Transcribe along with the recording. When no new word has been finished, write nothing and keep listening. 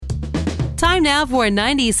Time now for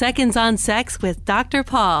 90 Seconds on Sex with Dr.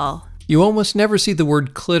 Paul. You almost never see the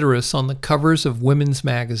word clitoris on the covers of women's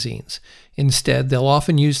magazines. Instead, they'll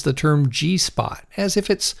often use the term G-spot, as if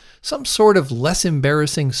it's some sort of less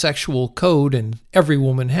embarrassing sexual code and every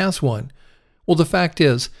woman has one. Well, the fact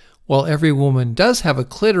is, while every woman does have a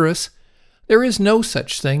clitoris, there is no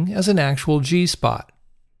such thing as an actual G-spot.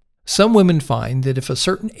 Some women find that if a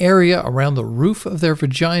certain area around the roof of their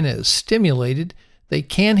vagina is stimulated, they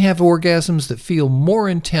can have orgasms that feel more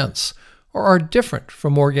intense or are different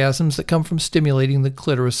from orgasms that come from stimulating the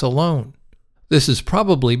clitoris alone. This is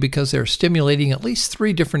probably because they're stimulating at least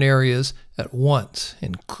 3 different areas at once,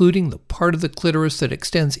 including the part of the clitoris that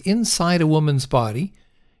extends inside a woman's body,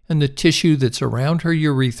 and the tissue that's around her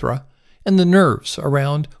urethra, and the nerves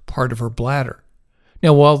around part of her bladder.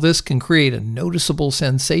 Now, while this can create a noticeable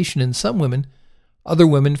sensation in some women, other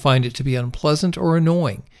women find it to be unpleasant or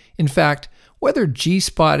annoying. In fact, whether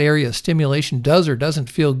G-spot area stimulation does or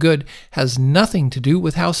doesn't feel good has nothing to do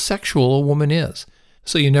with how sexual a woman is.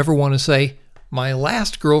 So you never want to say, "My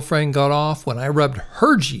last girlfriend got off when I rubbed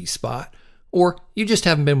her G-spot," or "you just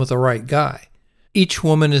haven't been with the right guy." Each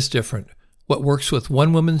woman is different. What works with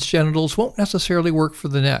one woman's genitals won't necessarily work for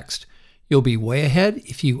the next. You'll be way ahead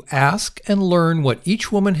if you ask and learn what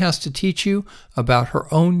each woman has to teach you about her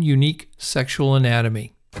own unique sexual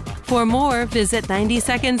anatomy. For more, visit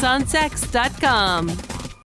 90secondsonsex.com.